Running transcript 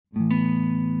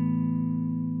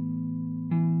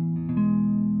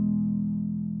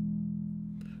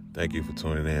Thank you for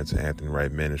tuning in to Anthony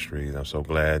Wright Ministries. I'm so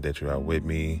glad that you are with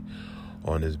me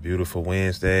on this beautiful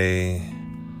Wednesday.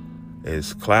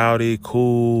 It's cloudy,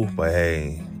 cool, but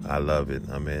hey, I love it.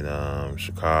 I'm in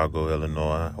Chicago,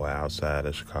 Illinois, or outside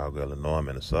of Chicago, Illinois. I'm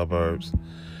in the suburbs,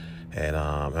 and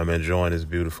I'm enjoying this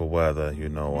beautiful weather.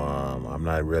 I'm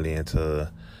not really into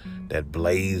that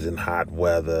blazing hot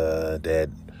weather, that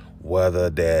weather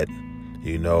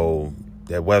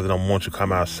don't want you to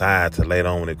come outside till later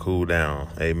on when it cool down.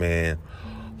 Amen.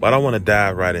 But I want to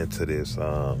dive right into this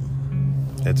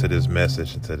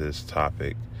message, into this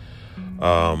topic.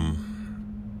 I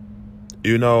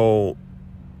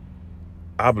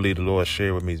believe the Lord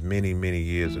shared with me many, many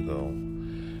years ago,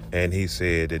 and he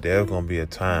said that there's going to be a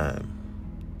time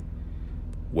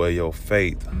where your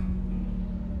faith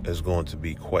is going to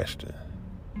be questioned.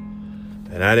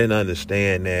 And I didn't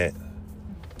understand that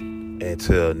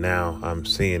until now. I'm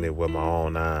seeing it with my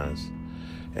own eyes.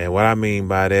 And what I mean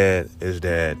by that is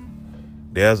that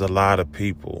there's a lot of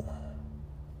people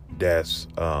that's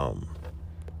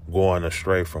going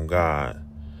astray from God.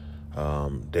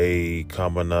 They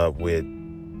coming up with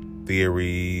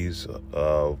theories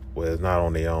of, well, it's not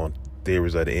on their own,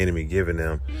 theories of the enemy giving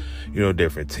them,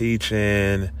 different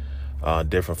teaching,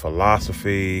 different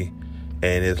philosophy,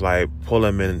 and it's like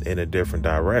pulling them in a different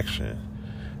direction.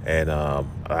 And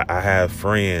I have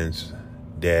friends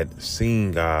that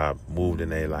seen God moved in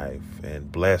their life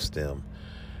and blessed them,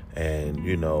 and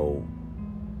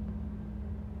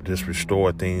just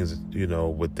restored things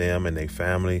with them and their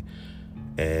family,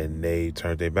 and they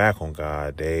turned their back on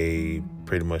God. They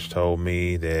pretty much told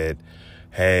me that,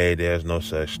 hey, there's no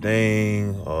such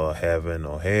thing, or heaven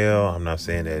or hell. I'm not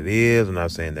saying that it is. I'm not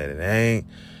saying that it ain't.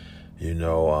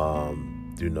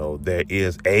 There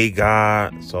is a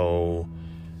God, so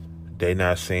they're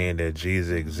not saying that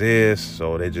Jesus exists,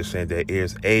 so they're just saying there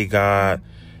is a God.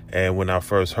 And when I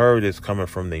first heard this coming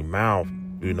from their mouth,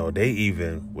 they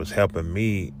even was helping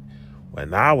me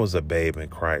when I was a babe in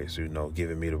Christ,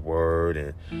 giving me the word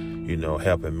and,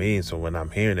 helping me. So when I'm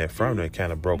hearing that from them, it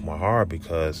kind of broke my heart,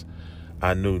 because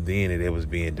I knew then that it was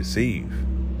being deceived.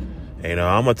 And,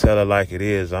 I'm going to tell it like it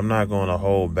is. I'm not going to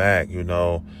hold back, and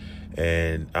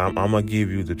I'm going to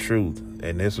give you the truth.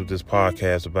 And this was this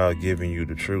podcast about giving you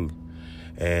the truth.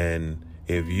 And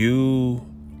if you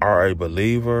are a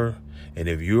believer, and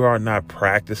if you are not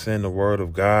practicing the word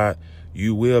of God,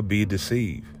 you will be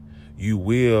deceived. You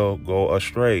will go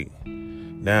astray.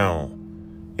 Now,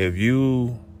 if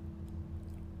you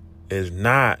is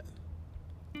not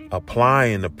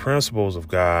applying the principles of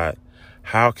God,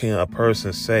 how can a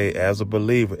person say as a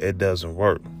believer it doesn't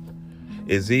work?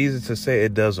 It's easy to say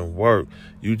it doesn't work.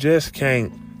 You just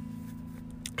can't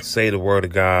say the word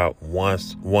of God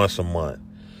once a month.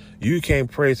 You can't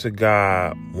pray to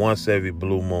God once every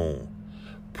blue moon.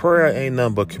 Prayer ain't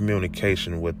nothing but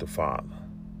communication with the Father.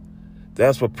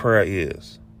 That's what prayer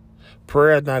is.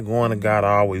 Prayer is not going to God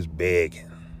always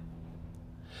begging.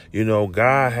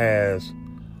 God has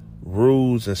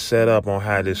rules and set up on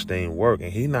how this thing works,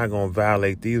 and he's not going to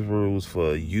violate these rules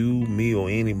for you, me, or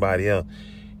anybody else.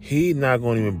 He's not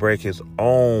going to even break his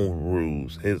own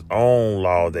rules, his own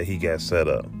law that he got set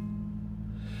up.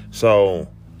 So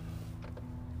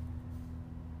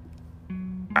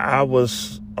I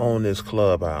was on this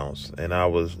Clubhouse, and I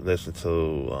was listening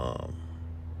to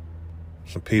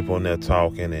some people in there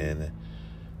talking, and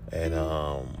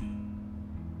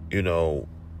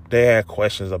they had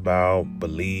questions about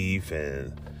belief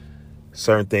and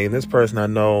certain things. This person I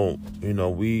know,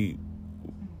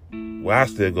 I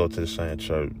still go to the same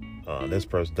church. This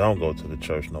person don't go to the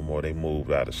church no more. They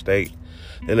moved out of state.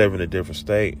 They live in a different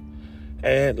state.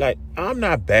 And I'm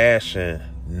not bashing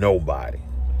nobody.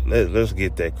 Let's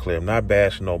get that clear. I'm not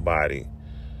bashing nobody.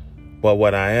 But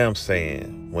what I am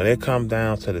saying, when it comes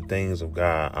down to the things of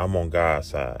God, I'm on God's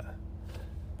side.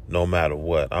 No matter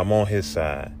what, I'm on his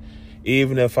side.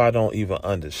 Even if I don't even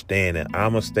understand it,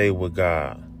 I'm going to stay with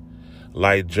God.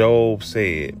 Like Job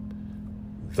said,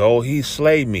 though he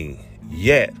slay me,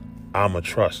 yet I'm going to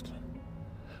trust him.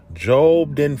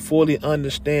 Job didn't fully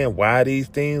understand why these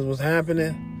things was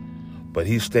happening, but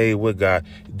he stayed with God.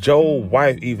 Job's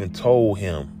wife even told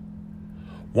him,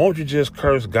 won't you just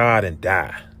curse God and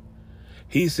die?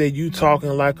 He said, you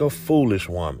talking like a foolish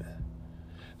woman.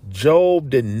 Job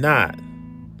did not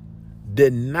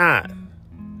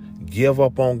give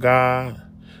up on God.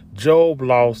 Job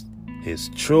lost his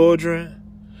children.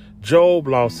 Job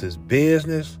lost his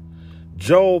business.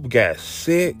 Job got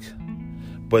sick,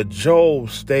 but Job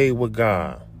stayed with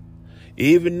God.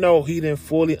 Even though he didn't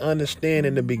fully understand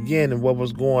in the beginning what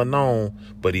was going on,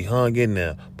 but he hung in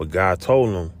there. But God told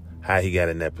him how he got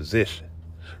in that position.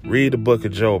 Read the book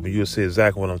of Job and you'll see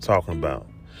exactly what I'm talking about.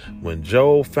 When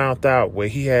Job found out where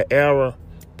he had error,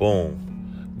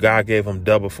 boom, God gave him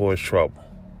double for his trouble.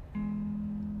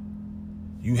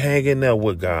 You hang in there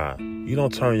with God. You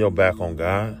don't turn your back on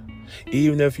God.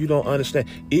 Even if you don't understand,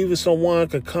 even someone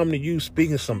can come to you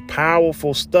speaking some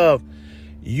powerful stuff.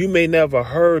 You may never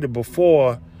heard it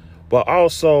before, but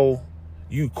also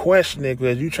you question it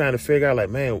because you're trying to figure out, like,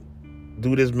 man,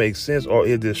 do this make sense or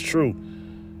is this true?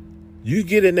 You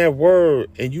get in that word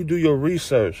and you do your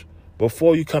research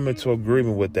before you come into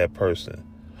agreement with that person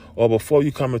or before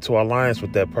you come into alliance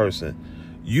with that person.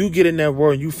 You get in that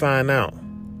word and you find out,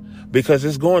 because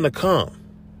it's going to come.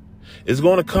 It's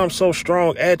going to come so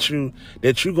strong at you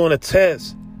that you're going to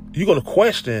test, you're going to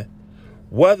question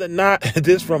whether or not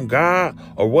this from God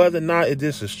or whether or not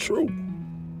this is true.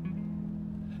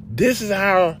 This is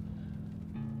how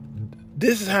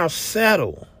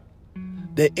settled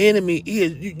the enemy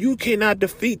is. You cannot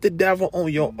defeat the devil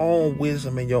on your own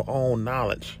wisdom and your own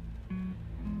knowledge.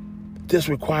 This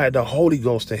requires the Holy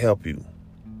Ghost to help you.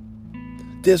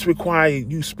 This requires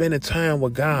you spending time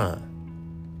with God.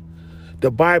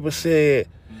 The Bible said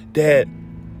that,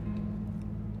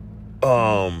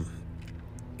 what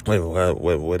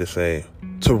did it say?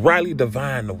 To rightly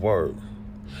divine the word,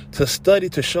 to study,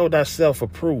 to show thyself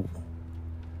approved.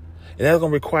 And that's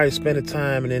going to require spending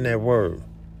time in that word.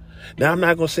 Now, I'm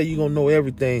not going to say you're going to know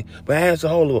everything, but ask the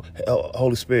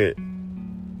Holy Spirit,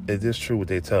 is this true what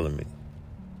they're telling me?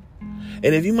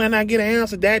 And if you might not get an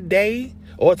answer that day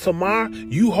or tomorrow,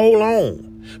 you hold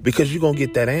on, because you're going to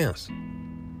get that answer.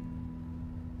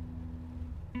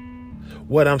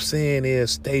 What I'm saying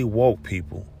is stay woke,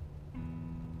 people,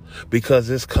 because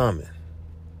it's coming,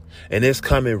 and it's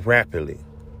coming rapidly.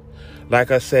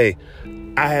 Like I say,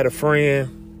 I had a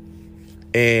friend,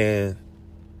 and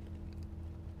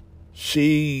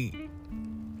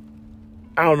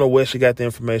I don't know where she got the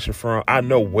information from. I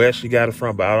know where she got it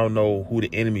from, but I don't know who the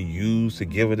enemy used to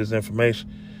give her this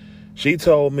information. She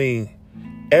told me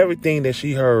everything that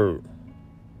she heard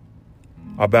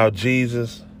about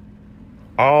Jesus,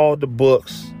 all the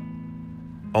books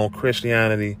on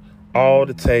Christianity, all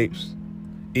the tapes,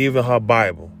 even her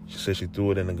Bible. She said she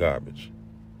threw it in the garbage.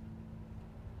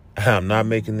 I'm not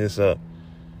making this up.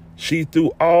 She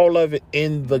threw all of it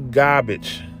in the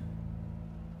garbage.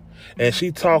 And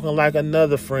she talking like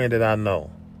another friend that I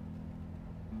know.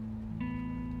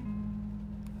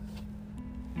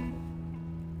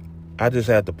 I just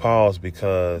had to pause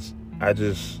because I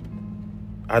just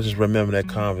remember that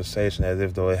conversation as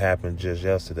if though it happened just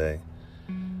yesterday.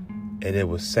 And it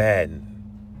was saddened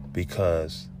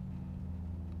because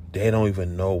they don't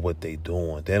even know what they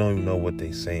doing. They don't even know what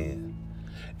they saying.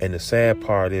 And the sad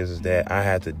part is that I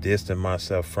had to distance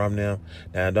myself from them.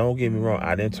 Now, don't get me wrong.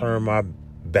 I didn't turn my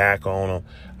back on them.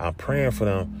 I'm praying for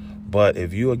them. But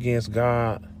if you against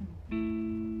God,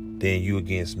 then you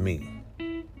against me.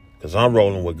 Because I'm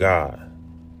rolling with God.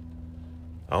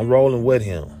 I'm rolling with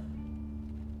him.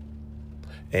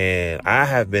 And I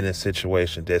have been in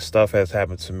situations that stuff has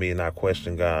happened to me and I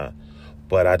question God.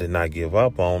 But I did not give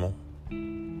up on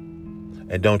him.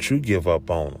 And don't you give up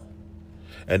on him.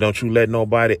 And don't you let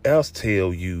nobody else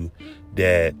tell you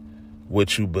that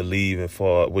what you believe in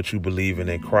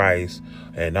Christ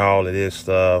and all of this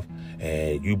stuff,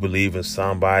 and you believe in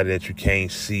somebody that you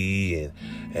can't see,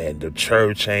 and the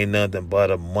church ain't nothing but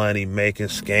a money-making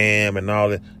scam and all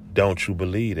that. Don't you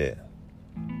believe that?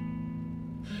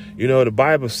 You know, the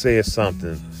Bible says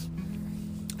something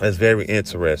that's very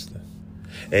interesting.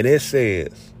 And it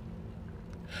says,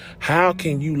 how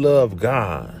can you love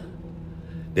God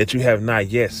that you have not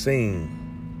yet seen,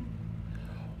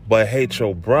 but hate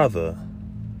your brother,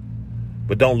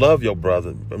 but don't love your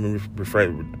brother? Let me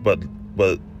rephrase,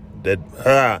 but that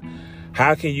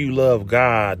how can you love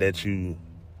God that you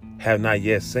have not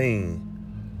yet seen,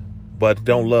 but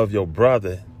don't love your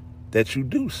brother that you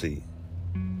do see?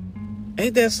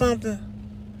 Ain't that something?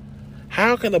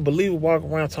 How can a believer walk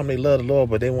around telling they love the Lord,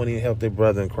 but they won't even help their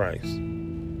brother in Christ?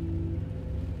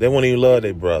 They won't even love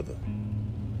their brother.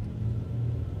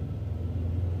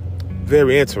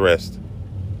 Very interesting.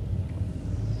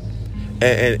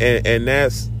 And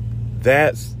that's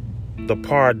the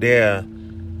part there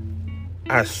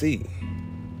I see.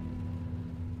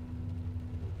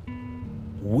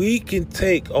 We can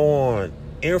take on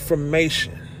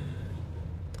information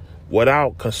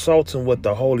without consulting with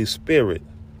the Holy Spirit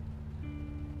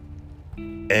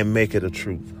and make it a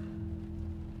truth.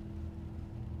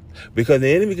 Because the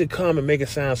enemy could come and make it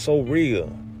sound so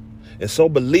real and so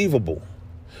believable,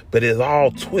 but it's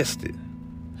all twisted.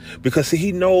 Because see,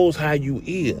 he knows how you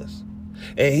is.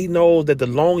 And he knows that the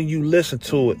longer you listen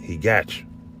to it, he got you.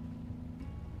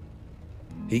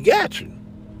 He got you.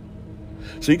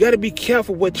 So you got to be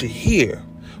careful what you hear,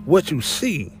 what you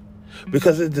see,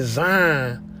 because it's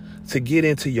designed to get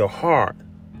into your heart,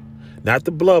 not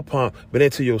the blood pump, but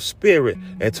into your spirit,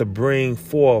 and to bring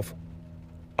forth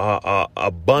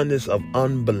abundance of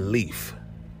unbelief.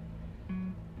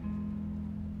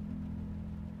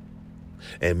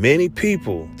 And many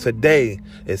people today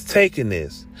is taking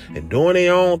this and doing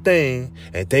their own thing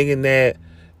and thinking that,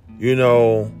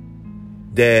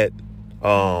 that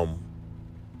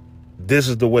this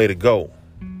is the way to go.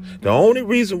 The only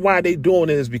reason why they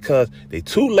doing it is because they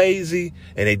too lazy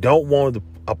and they don't want to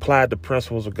apply the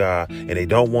principles of God, and they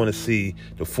don't want to see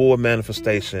the full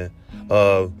manifestation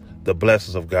of the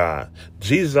blessings of God.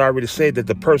 Jesus already said that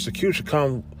the persecution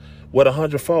comes with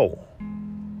 100-fold.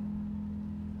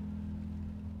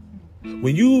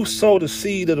 When you sow the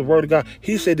seed of the word of God,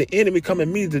 he said the enemy come at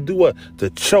me to do what? To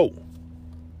choke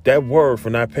that word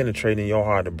from not penetrating your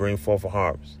heart to bring forth a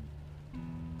harvest.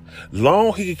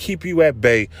 Long he can keep you at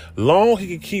bay, long he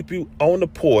can keep you on the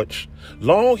porch,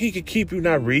 long he can keep you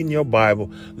not reading your Bible,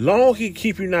 long he can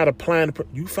keep you not applying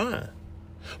you fine.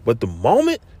 But the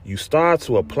moment you start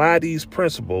to apply these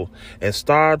principles and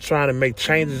start trying to make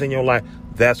changes in your life,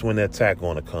 that's when the attack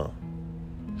going to come.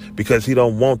 Because he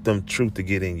don't want them truth to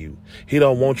get in you. He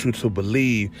don't want you to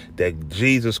believe that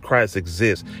Jesus Christ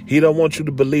exists. He don't want you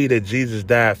to believe that Jesus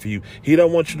died for you. He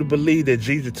don't want you to believe that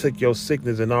Jesus took your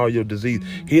sickness and all your disease.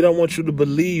 He don't want you to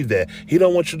believe that. He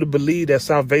don't want you to believe that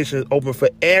salvation is open for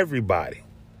everybody.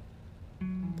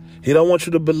 He don't want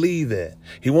you to believe that.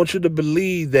 He wants you to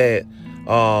believe that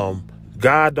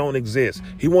God don't exist.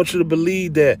 He wants you to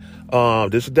believe that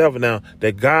this is the devil now,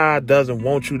 that God doesn't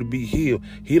want you to be healed.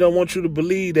 He don't want you to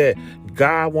believe that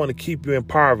God want to keep you in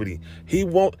poverty. He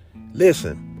won't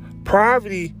listen.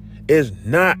 Poverty is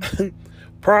not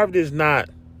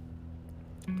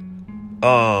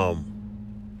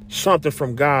something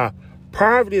from God.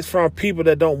 Poverty is from people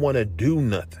that don't want to do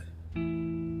nothing.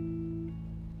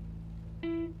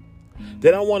 They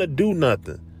don't want to do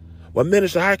nothing. Well,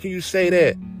 minister, how can you say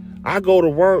that? I go to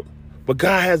work, but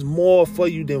God has more for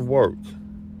you than work.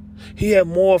 He had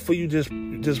more for you just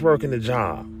working the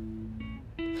job.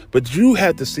 But you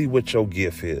have to see what your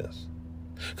gift is.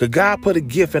 Because God put a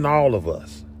gift in all of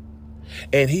us.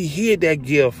 And he hid that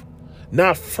gift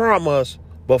not from us,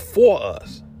 but for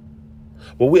us.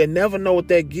 But we'll never know what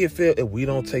that gift is if we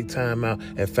don't take time out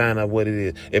and find out what it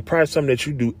is. It's probably something that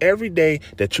you do every day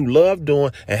that you love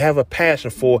doing and have a passion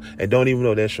for and don't even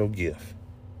know that's your gift.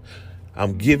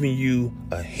 I'm giving you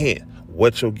a hint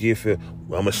what your gift is. I'm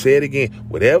going to say it again.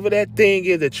 Whatever that thing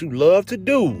is that you love to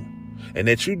do and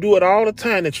that you do it all the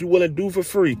time, that you willing to do for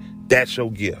free, that's your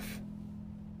gift.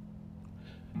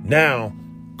 Now,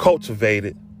 cultivate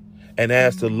it and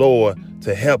ask the Lord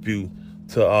to help you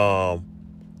to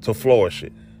flourish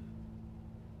it.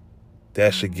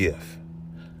 That's your gift.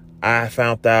 I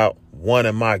found out one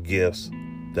of my gifts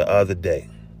the other day.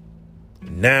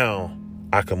 Now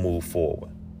I can move forward.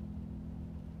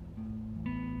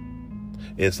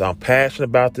 I'm passionate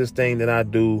about this thing that I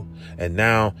do, and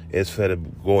now it's for to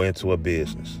go into a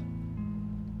business.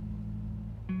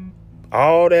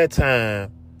 All that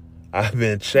time, I've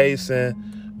been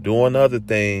chasing, doing other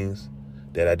things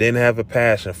that I didn't have a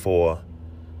passion for,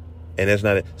 and it's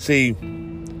not. See,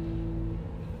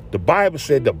 the Bible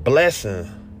said the blessing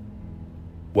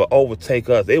will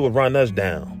overtake us. It will run us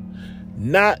down.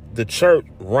 Not the church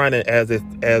running as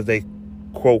they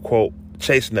quote, quote,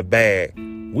 chasing the bag.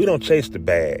 We don't chase the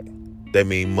bag. That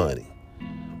means money.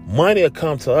 Money will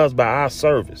come to us by our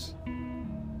service.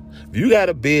 If you got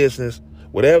a business,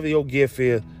 whatever your gift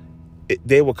is,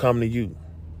 they will come to you.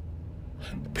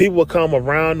 People will come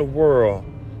around the world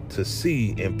to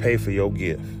see and pay for your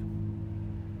gift.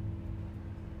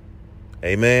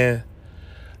 Amen.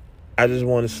 I just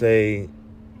want to say,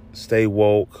 stay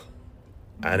woke.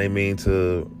 I didn't mean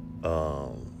to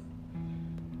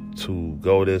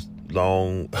go this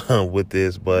long with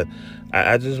this, but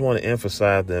I just want to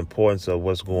emphasize the importance of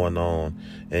what's going on,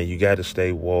 and you got to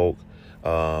stay woke.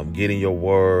 Get in your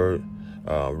word,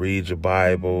 read your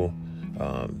Bible,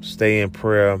 stay in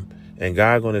prayer, and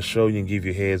God going to show you and give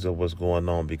you heads of what's going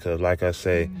on, because like I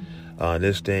say,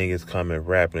 this thing is coming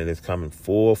rapidly. It's coming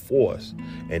full force,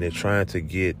 and it's trying to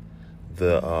get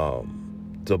the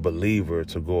believer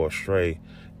to go astray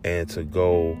and to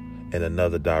go in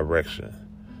another direction.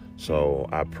 So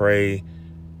I pray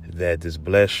that this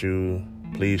bless you.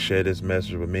 Please share this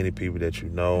message with many people that you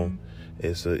know.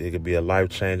 It could be a life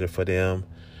changer for them.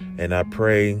 And I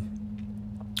pray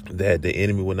that the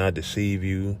enemy will not deceive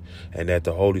you, and that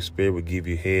the Holy Spirit will give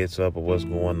you heads up of what's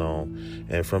going on.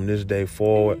 And from this day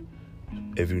forward,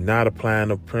 If you're not applying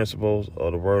the principles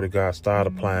or the word of God, start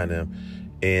applying them,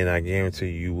 and I guarantee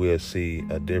you will see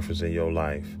a difference in your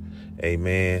life.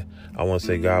 Amen. I want to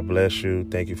say God bless you.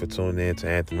 Thank you for tuning in to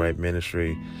Anthem Right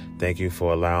Ministry. Thank you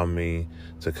for allowing me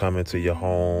to come into your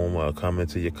home, come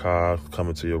into your car, come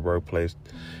into your workplace,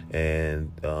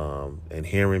 and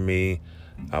hearing me.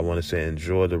 I want to say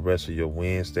enjoy the rest of your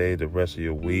Wednesday, the rest of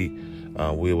your week.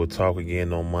 We will talk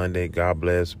again on Monday. God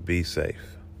bless. Be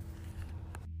safe.